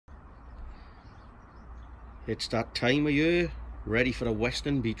It's that time of year, ready for a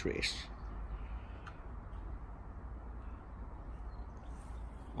Western beach race.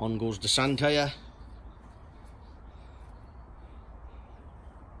 On goes the sand tyre.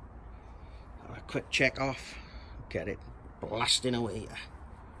 A quick check off, get it blasting away.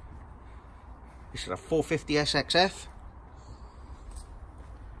 This is a 450 SXF.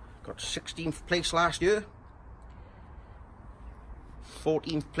 Got 16th place last year.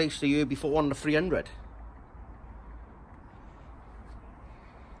 14th place the year before on the 300.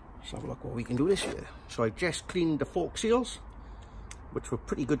 Let's have a look what we can do this year. So I just cleaned the fork seals, which were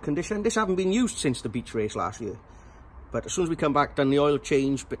pretty good condition. This haven't been used since the beach race last year, but as soon as we come back, done the oil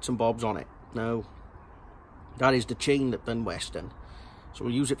change, bits and bobs on it. Now that is the chain that done Western, so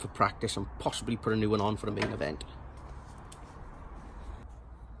we'll use it for practice and possibly put a new one on for the main event.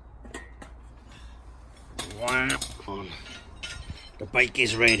 On. The bike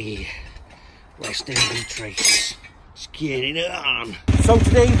is ready. Western beach race. Let's get it on. So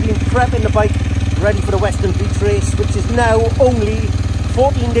today we've been prepping the bike ready for the Western beach race, which is now only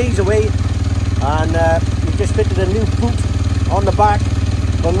 14 days away, and we just fitted a new boot on the back,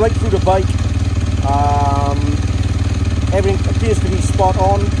 gone right through the bike. Everything appears to be spot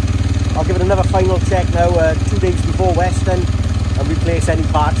on. I'll give it another final check now 2 days before Western and replace any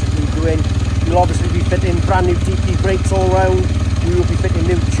parts that we're doing. We'll obviously be fitting brand new TP brakes all round. We will be fitting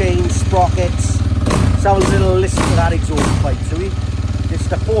new chains, sprockets. Let's have a little listen to that exhaust pipe, shall we? This is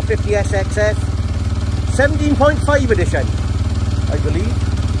the 450 SXF 17.5 edition, I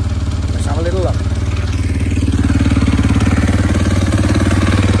believe. Let's have a little look.